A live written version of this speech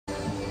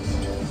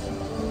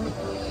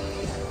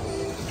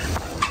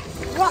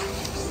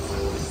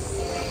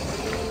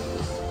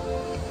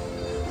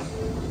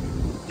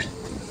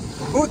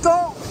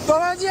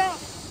Indien.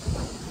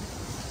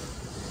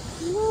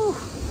 Ouh.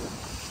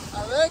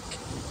 Avec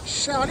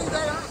Charlie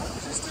Dalin,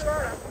 juste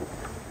là.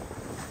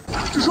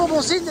 Toujours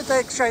bon signe d'être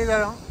avec Charlie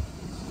Dalin.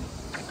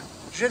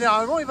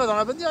 Généralement, il va dans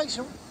la bonne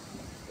direction.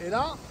 Et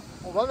là,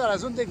 on va vers la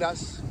zone des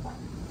glaces.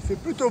 Il fait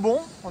plutôt bon,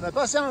 on a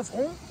passé un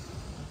front.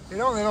 Et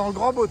là, on est dans le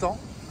grand beau temps,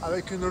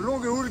 avec une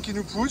longue houle qui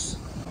nous pousse.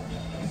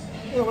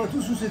 Et on va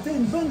tous vous souhaiter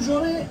une bonne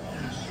journée.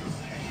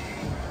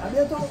 À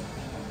bientôt.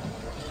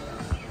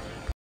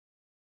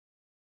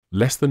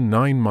 Less than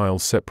 9 miles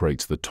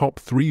separates the top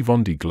 3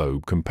 Vondée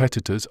Globe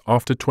competitors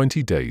after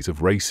 20 days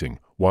of racing,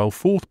 while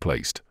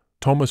fourth-placed,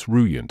 Thomas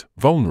Ruyant,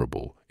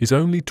 vulnerable, is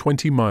only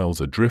 20 miles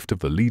adrift of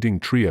the leading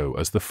trio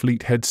as the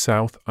fleet heads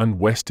south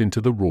and west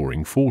into the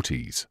roaring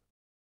 40s.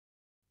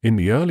 In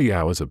the early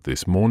hours of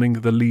this morning,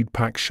 the lead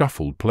pack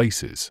shuffled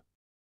places.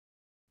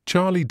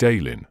 Charlie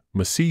Dalin,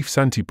 MACIF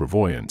Santé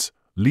Prévoyance,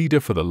 leader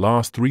for the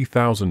last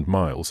 3,000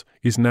 miles,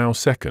 is now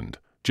second,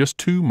 just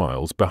 2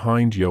 miles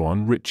behind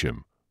Yoann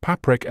Richomme,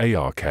 PAPREC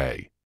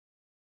ARKÉA.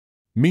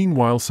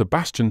 Meanwhile,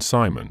 Sébastien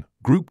Simon,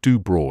 Groupe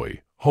Dubreuil,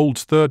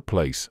 holds third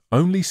place,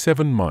 only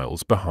 7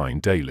 miles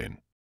behind Dalin.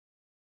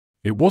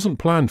 It wasn't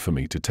planned for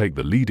me to take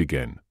the lead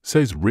again,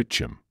 says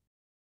Richomme.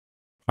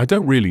 I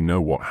don't really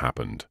know what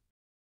happened.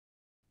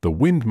 The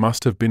wind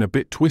must have been a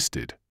bit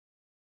twisted.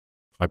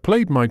 I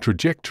played my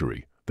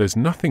trajectory, there's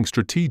nothing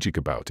strategic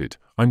about it,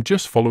 I'm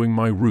just following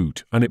my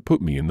route and it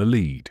put me in the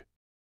lead.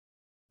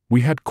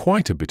 We had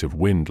quite a bit of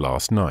wind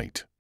last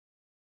night.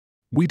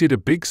 We did a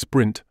big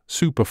sprint,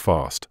 super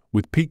fast,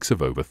 with peaks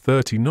of over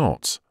 30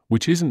 knots,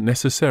 which isn't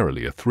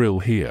necessarily a thrill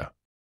here.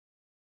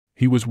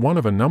 He was one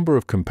of a number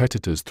of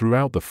competitors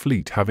throughout the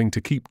fleet having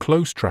to keep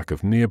close track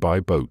of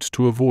nearby boats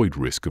to avoid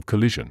risk of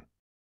collision.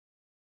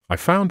 I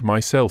found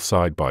myself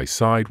side by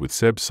side with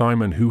Seb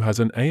Simon, who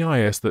has an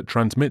AIS that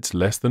transmits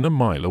less than a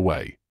mile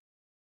away.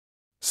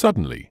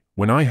 Suddenly,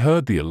 when I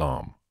heard the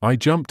alarm, I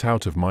jumped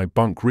out of my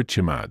bunk.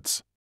 Richomme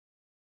adds.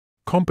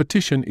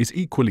 Competition is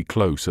equally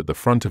close at the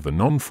front of a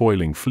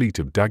non-foiling fleet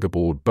of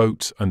daggerboard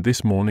boats, and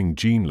this morning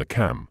Yoann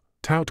Richomme,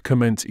 tout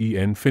commence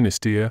en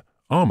Finistère,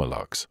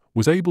 Armalux,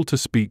 was able to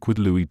speak with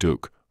Louis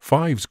Duc,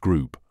 Fives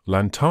Group,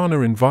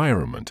 Lantana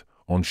Environment,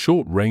 on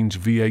short-range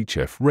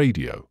VHF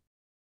radio.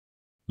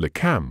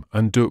 Richomme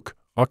and Duc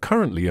are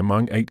currently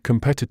among 8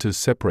 competitors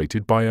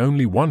separated by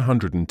only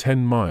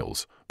 110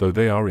 miles, though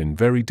they are in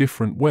very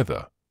different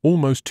weather,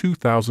 almost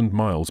 2,000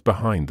 miles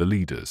behind the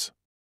leaders.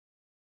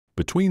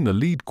 Between the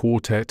lead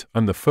quartet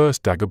and the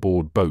first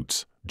daggerboard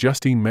boats,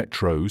 Justine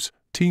Metros,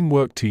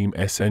 Teamwork Team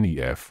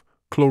SNEF,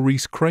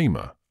 Clarice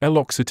Kramer,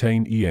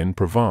 L'Occitane en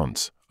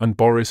Provence, and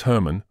Boris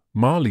Herman,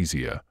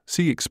 Malaysia,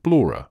 Sea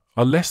Explorer,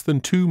 are less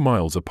than 2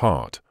 miles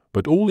apart,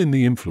 but all in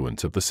the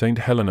influence of the St.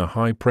 Helena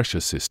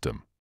high-pressure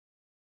system.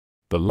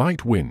 The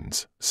light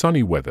winds,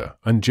 sunny weather,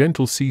 and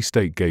gentle sea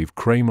state gave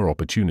Kramer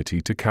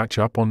opportunity to catch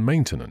up on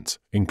maintenance,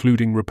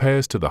 including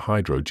repairs to the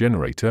hydro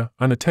generator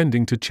and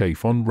attending to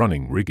chafe on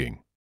running rigging.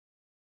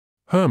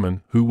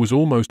 Herman, who was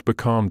almost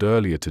becalmed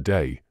earlier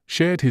today,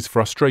 shared his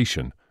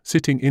frustration.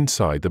 Sitting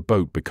inside the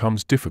boat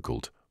becomes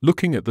difficult,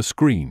 looking at the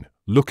screen,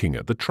 looking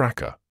at the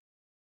tracker.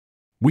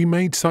 We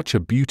made such a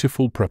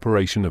beautiful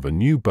preparation of a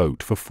new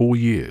boat for 4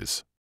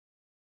 years.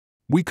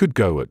 We could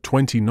go at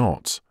 20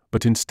 knots,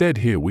 but instead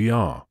here we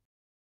are.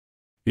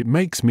 It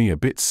makes me a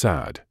bit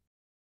sad.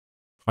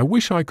 I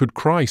wish I could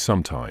cry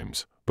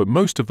sometimes, but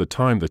most of the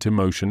time that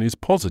emotion is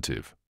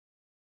positive.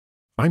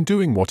 I'm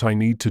doing what I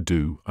need to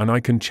do and I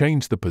can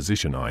change the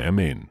position I am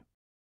in.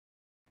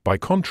 By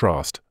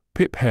contrast,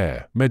 Pip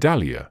Hare,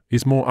 Medallia,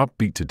 is more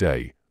upbeat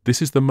today.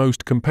 This is the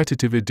most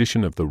competitive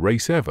edition of the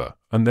race ever,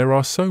 and there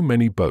are so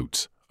many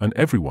boats, and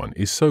everyone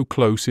is so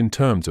close in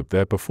terms of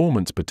their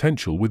performance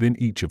potential within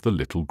each of the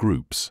little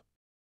groups.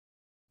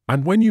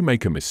 And when you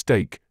make a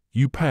mistake,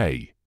 you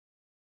pay.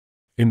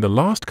 In the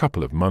last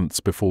couple of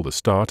months before the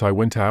start, I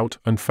went out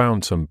and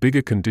found some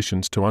bigger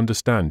conditions to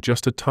understand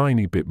just a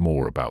tiny bit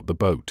more about the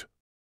boat.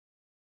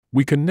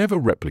 We can never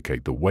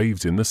replicate the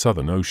waves in the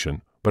Southern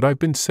Ocean, but I've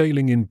been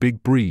sailing in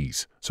big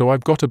breeze, so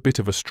I've got a bit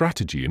of a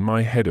strategy in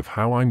my head of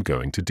how I'm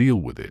going to deal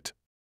with it.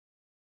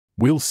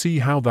 We'll see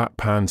how that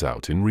pans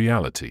out in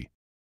reality.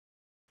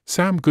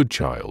 Sam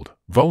Goodchild,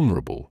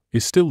 vulnerable,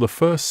 is still the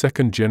first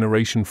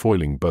second-generation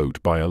foiling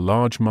boat by a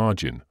large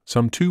margin,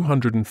 some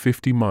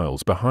 250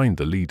 miles behind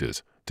the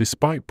leaders,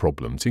 despite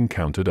problems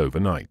encountered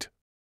overnight.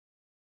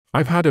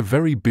 I've had a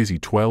very busy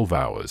 12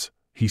 hours,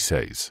 he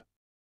says.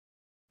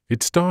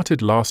 It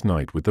started last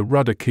night with the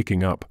rudder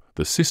kicking up,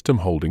 the system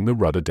holding the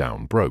rudder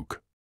down broke.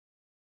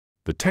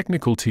 The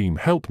technical team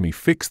helped me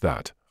fix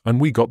that, and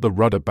we got the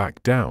rudder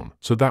back down,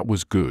 so that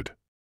was good.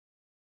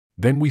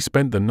 Then we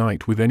spent the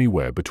night with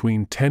anywhere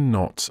between 10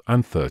 knots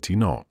and 30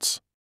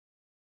 knots.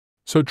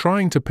 So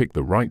trying to pick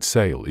the right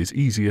sail is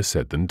easier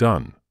said than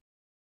done.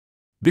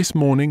 This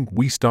morning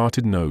we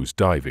started nose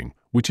diving,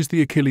 which is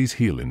the Achilles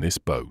heel in this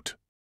boat.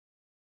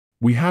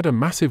 We had a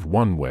massive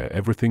one where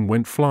everything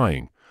went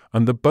flying,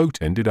 and the boat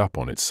ended up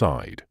on its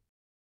side.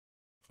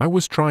 I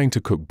was trying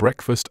to cook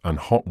breakfast and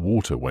hot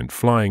water went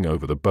flying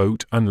over the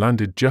boat and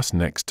landed just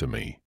next to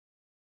me.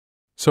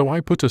 So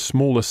I put a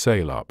smaller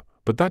sail up,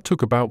 but that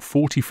took about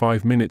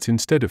 45 minutes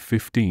instead of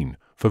 15,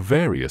 for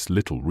various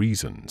little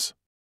reasons.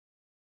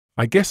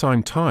 I guess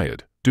I'm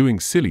tired, doing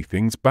silly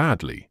things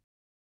badly.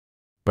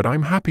 But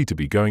I'm happy to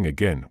be going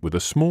again with a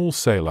small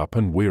sail up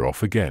and we're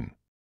off again.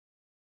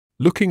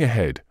 Looking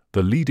ahead,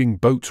 the leading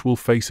boats will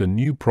face a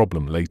new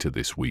problem later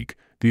this week,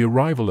 the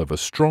arrival of a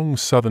strong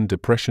southern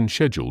depression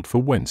scheduled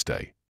for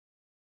Wednesday.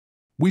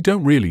 We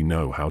don't really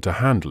know how to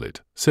handle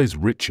it, says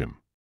Richomme.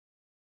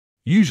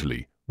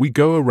 Usually, we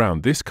go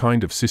around this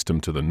kind of system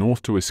to the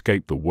north to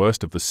escape the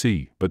worst of the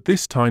sea, but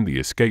this time the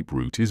escape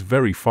route is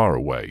very far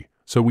away,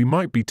 so we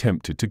might be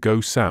tempted to go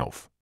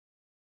south.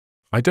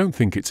 I don't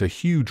think it's a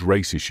huge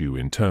race issue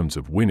in terms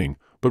of winning,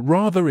 but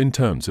rather in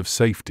terms of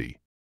safety.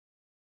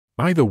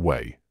 Either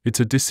way,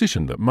 it's a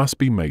decision that must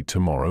be made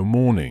tomorrow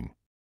morning.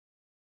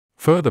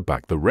 Further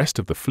back, the rest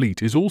of the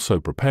fleet is also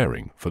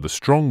preparing for the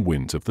strong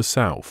winds of the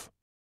south.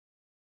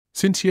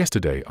 Since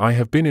yesterday, I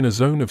have been in a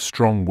zone of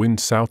strong wind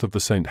south of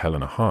the St.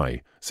 Helena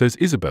High, says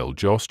Isabelle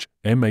Jost,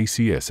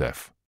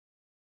 MACSF.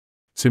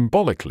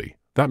 Symbolically,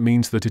 that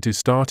means that it is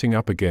starting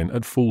up again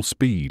at full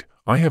speed.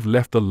 I have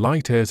left the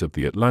light airs of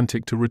the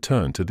Atlantic to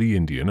return to the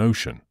Indian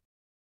Ocean.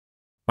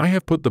 I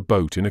have put the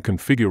boat in a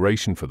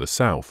configuration for the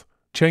south,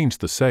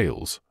 changed the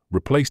sails,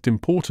 replaced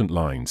important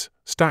lines,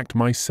 stacked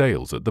my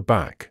sails at the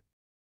back.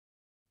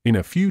 In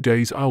a few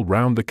days I'll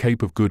round the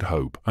Cape of Good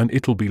Hope and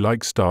it'll be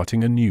like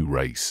starting a new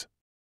race.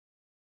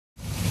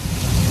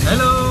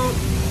 Hello,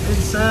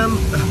 it's Sam.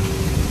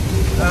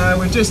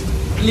 We're just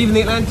leaving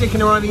the Atlantic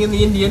and arriving in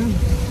the Indian,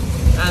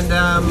 and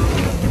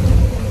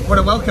what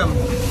a welcome.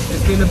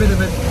 It's been a bit of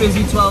a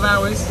busy 12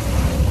 hours.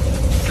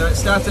 So it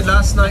started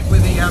last night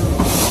with the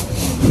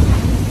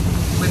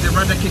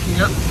rudder kicking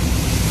up,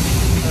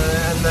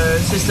 and the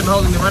system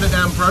holding the rudder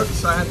down broke,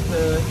 so I had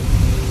to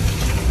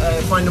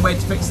find a way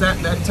to fix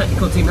that. The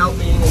technical team helped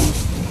me and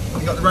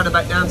we got the rudder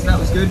back down, so that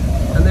was good.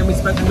 And then we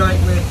spent the night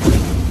with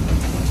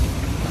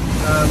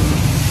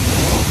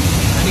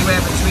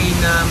anywhere between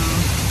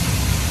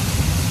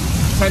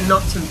 10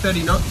 knots and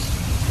 30 knots.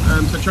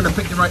 So trying to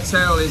pick the right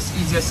sail is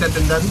easier said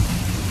than done.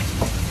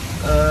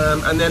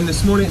 And then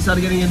this morning it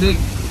started getting a bit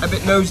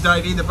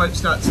nosedivey. The boat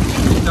starts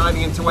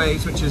diving into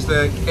waves, which is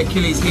the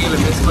Achilles heel of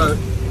this boat.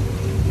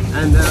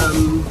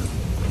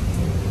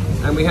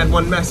 And we had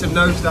one massive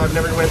nosedive and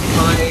everything went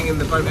flying and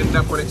the boat ended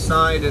up on its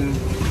side, and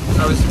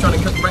I was trying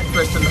to cook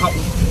breakfast and hot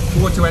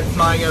water went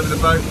flying over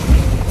the boat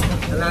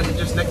and landed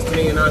just next to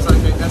me, and I was like,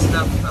 okay, that's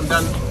enough, I'm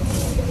done.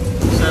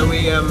 So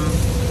we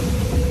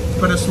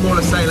put a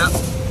smaller sail up.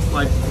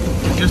 I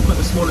just put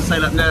the smaller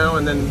sail up now,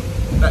 and then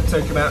that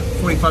took about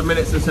 45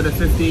 minutes instead of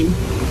 15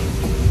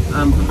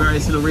 for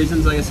various little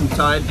reasons. I guess I'm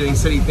tired doing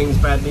silly things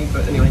badly,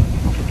 but anyway.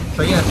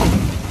 So yeah,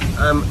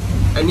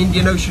 an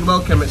Indian Ocean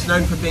welcome. It's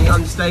known for being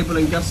unstable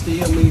and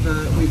gusty, and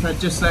we've had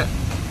just that,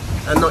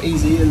 and not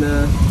easy. And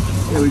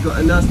yeah, we've got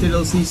a nasty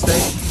little sea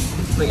state.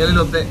 I think a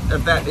little bit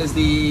of that is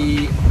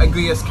the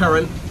Agrias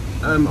current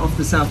off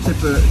the south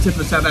tip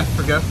of South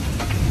Africa,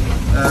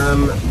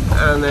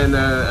 and then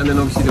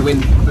obviously the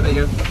wind. But there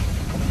you go.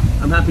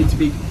 I'm happy to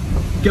be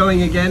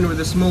going again with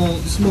a small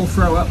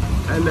throw up,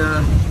 and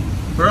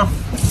we're off.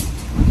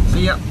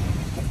 See ya.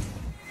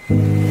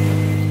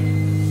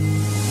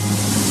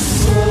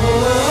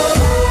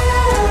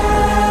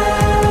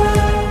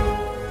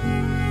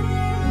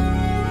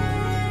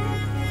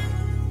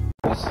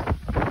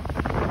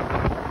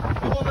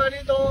 On va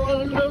aller dans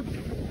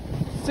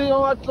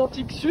l'océan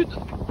Atlantique Sud.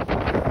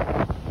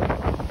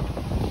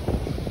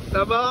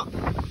 Là-bas,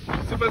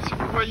 je sais pas si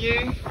vous voyez,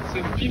 c'est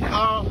une ville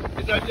à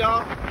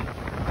Pédalia.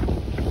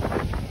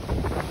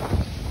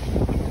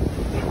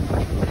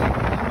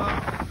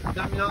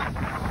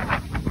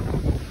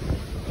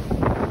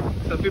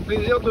 Ça fait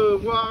plaisir de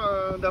voir,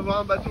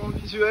 d'avoir un bateau en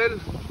visuel.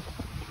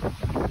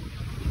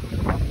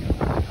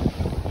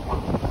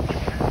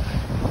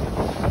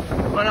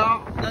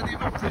 Voilà, on a des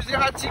vents plus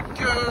erratiques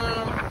que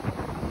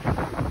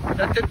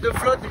la tête de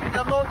flotte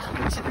évidemment, qui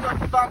continue à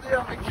bombarder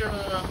avec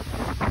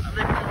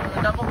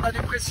l'avant de la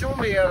dépression,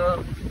 mais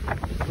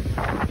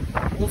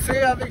on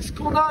fait avec ce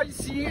qu'on a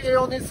ici et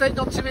on essaye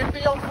d'en tirer le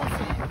meilleur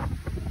profit.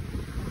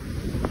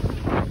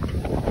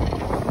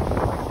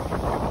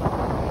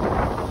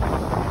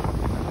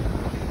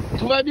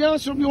 Tout va bien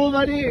sur le bureau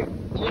Vallée,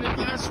 les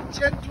réparations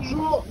tiennent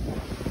toujours.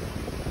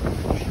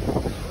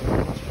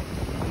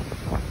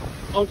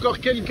 Encore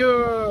quelques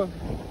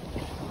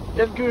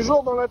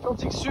jours dans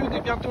l'Atlantique Sud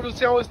et bientôt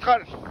l'océan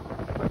Austral.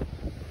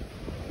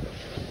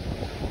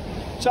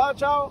 Ciao,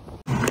 ciao.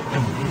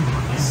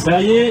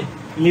 Ça y est,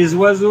 les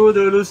oiseaux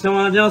de l'océan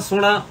Indien sont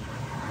là.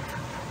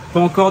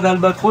 Pas encore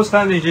d'albatros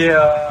là, mais j'ai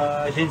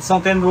une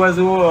centaine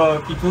d'oiseaux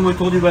qui tournent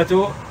autour du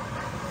bateau.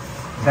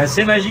 C'est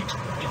assez magique,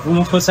 je vous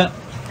montre ça.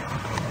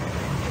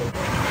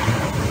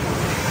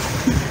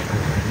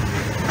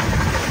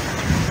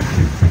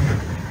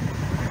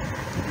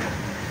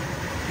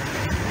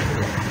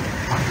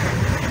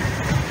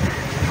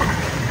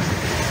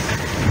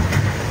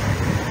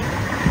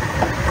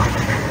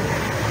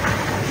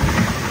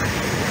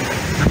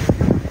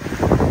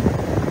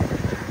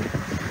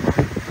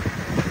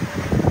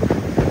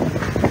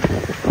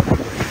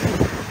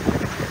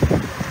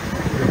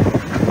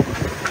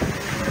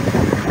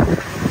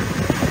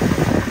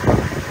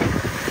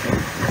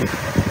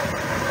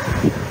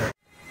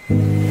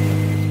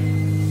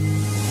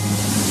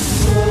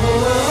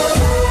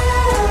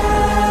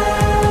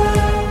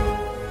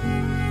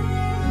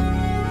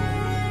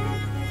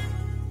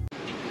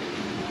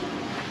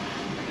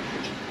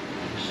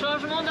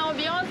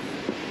 ambiance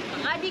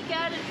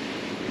radicale.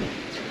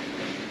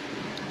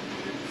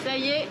 Ça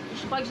y est,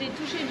 je crois que j'ai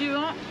touché du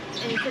vent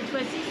et cette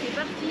fois-ci c'est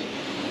parti.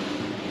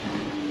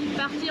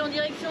 Parti en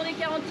direction des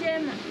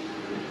 40e.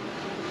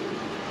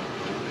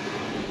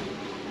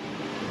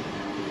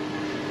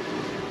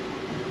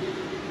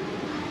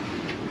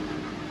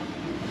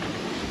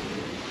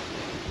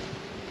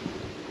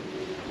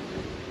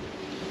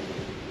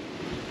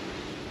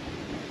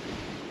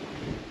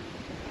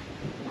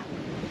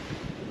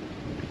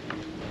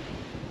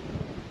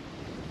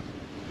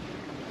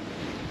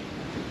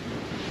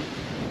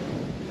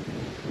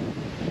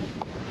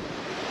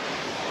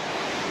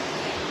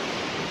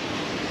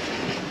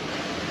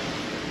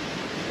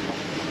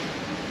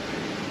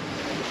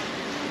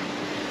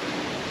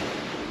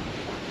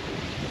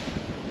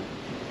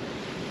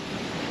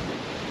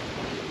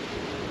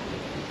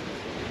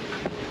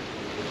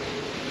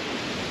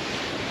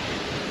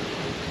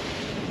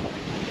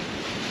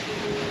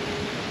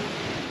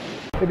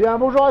 Eh bien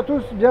bonjour à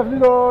tous, bienvenue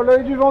dans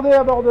l'œil du Vendée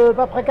à bord de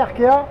PAPREC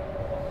ARKÉA.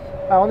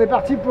 Alors on est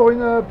parti pour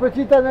une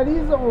petite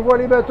analyse, on voit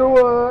les bateaux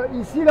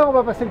ici, là on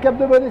va passer le cap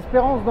de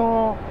Bonne-Espérance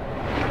dans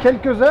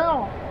quelques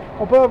heures.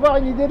 On peut avoir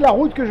une idée de la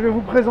route que je vais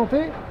vous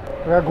présenter.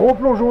 Un gros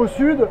plongeon au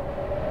sud,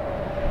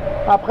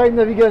 après une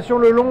navigation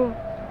le long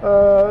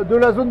de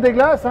la zone des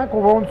glaces, hein,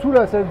 qu'on voit en dessous,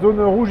 là, cette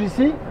zone rouge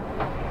ici,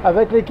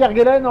 avec les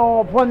Kerguelen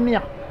en point de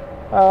mire.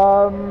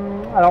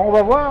 Alors on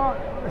va voir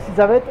si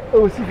ça va être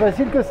aussi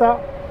facile que ça.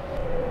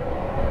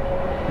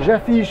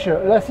 J'affiche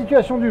la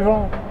situation du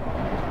vent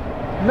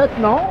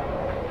maintenant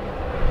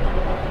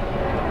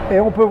et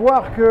on peut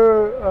voir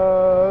que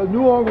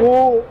nous en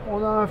gros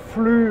on a un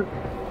flux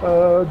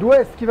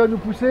d'ouest qui va nous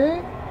pousser.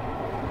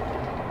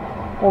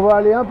 On va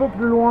aller un peu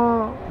plus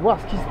loin voir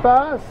ce qui se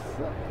passe.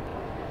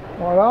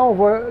 Voilà,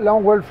 là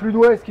on voit le flux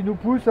d'ouest qui nous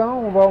pousse, hein.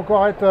 On va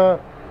encore être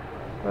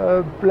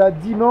là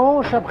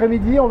dimanche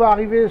après-midi, on va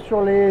arriver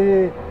sur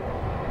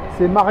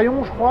c'est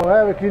Marion je crois, ouais,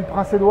 avec l'île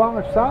Prince-Édouard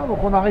et tout ça, donc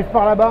on arrive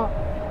par là-bas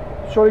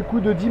sur les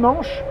coups de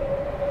dimanche.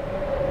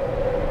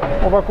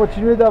 On va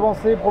continuer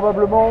d'avancer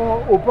probablement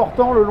au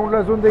portant le long de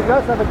la zone des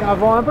glaces avec un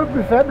vent un peu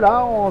plus faible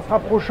là, en se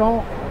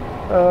rapprochant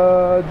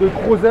de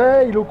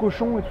Crozet, île aux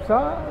cochons et tout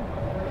ça.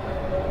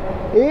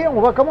 Et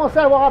on va commencer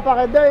à voir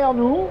apparaître derrière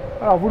nous,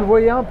 alors vous le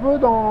voyez un peu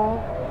dans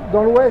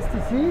l'ouest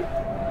ici,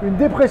 une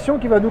dépression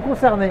qui va nous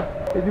concerner.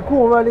 Et du coup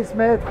on va aller se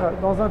mettre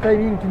dans un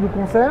timing qui nous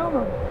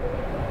concerne.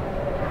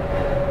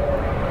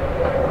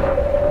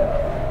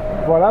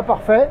 Voilà,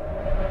 parfait.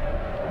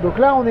 Donc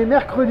là on est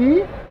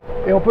mercredi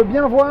et on peut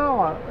bien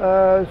voir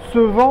ce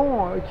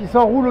vent qui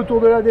s'enroule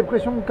autour de la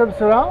dépression comme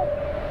cela,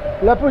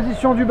 la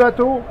position du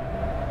bateau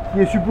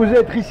qui est supposé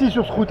être ici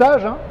sur ce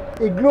routage, hein.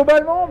 Et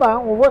globalement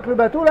on voit que le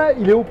bateau là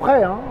il est au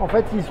près, hein. En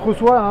fait il se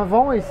reçoit un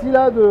vent ici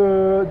là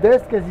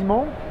d'est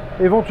quasiment,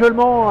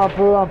 éventuellement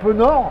un peu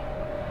nord,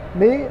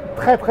 mais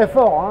très très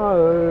fort,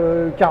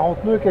 hein,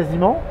 40 nœuds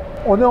quasiment.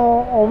 On est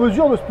en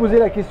mesure de se poser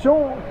la question,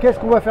 qu'est-ce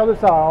qu'on va faire de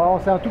ça? Alors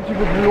c'est un tout petit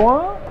peu plus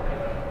loin.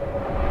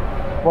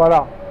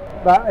 Voilà.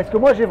 Est-ce que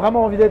moi j'ai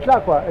vraiment envie d'être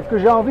là, quoi? Est-ce que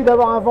j'ai envie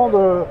d'avoir un vent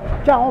de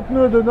 40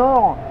 nœuds de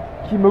nord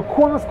qui me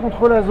coince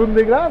contre la zone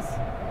des glaces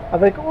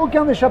avec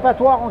aucun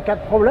échappatoire en cas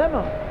de problème,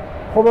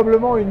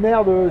 probablement une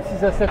mer de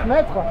 6 à 7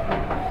 mètres,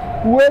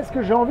 ou est-ce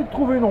que j'ai envie de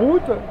trouver une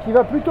route qui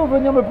va plutôt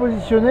venir me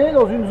positionner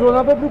dans une zone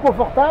un peu plus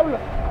confortable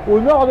au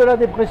nord de la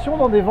dépression,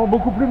 dans des vents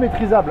beaucoup plus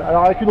maîtrisables,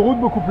 alors avec une route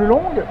beaucoup plus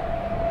longue,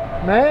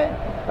 mais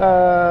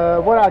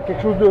voilà,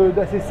 quelque chose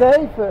d'assez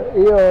safe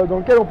et dans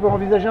lequel on peut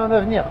envisager un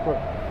avenir, quoi.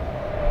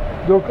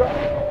 Donc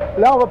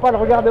là on va pas le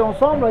regarder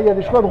ensemble, il y a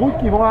des choix de route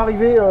qui vont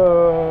arriver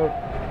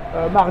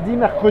mardi,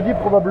 mercredi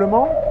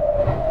probablement,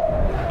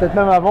 peut-être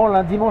même avant,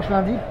 dimanche,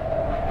 lundi,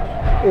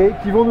 et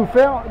qui vont nous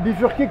faire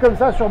bifurquer comme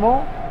ça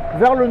sûrement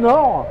vers le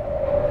nord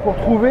pour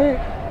trouver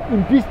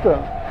une piste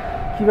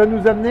qui va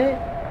nous amener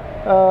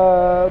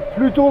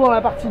plutôt dans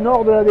la partie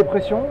nord de la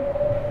dépression.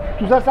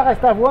 Tout ça, ça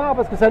reste à voir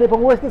parce que ça dépend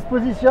où est-ce qu'elle se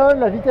positionne,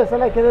 la vitesse à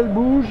laquelle elle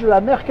bouge,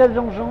 la mer qu'elle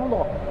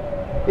engendre.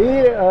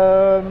 Et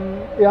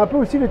un peu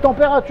aussi les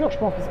températures, je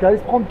pense, parce qu'elle allait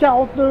se prendre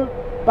 40 nœuds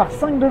par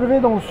 5 degrés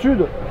dans le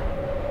sud,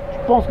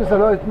 je pense que ça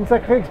doit être une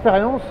sacrée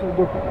expérience.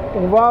 Donc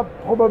on va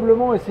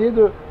probablement essayer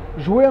de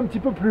jouer un petit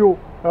peu plus haut.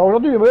 Alors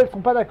aujourd'hui les modèles ne sont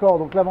pas d'accord,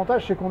 donc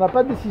l'avantage c'est qu'on n'a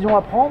pas de décision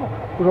à prendre.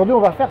 Aujourd'hui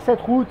on va faire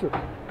cette route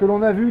que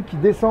l'on a vue qui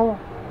descend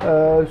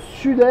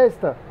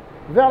sud-est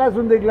vers la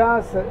zone des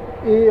glaces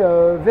et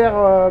vers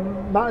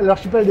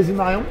l'archipel des îles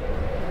Marion.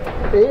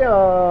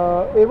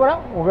 Et voilà,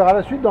 on verra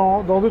la suite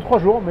dans 2-3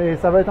 jours, mais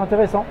ça va être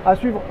intéressant à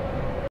suivre.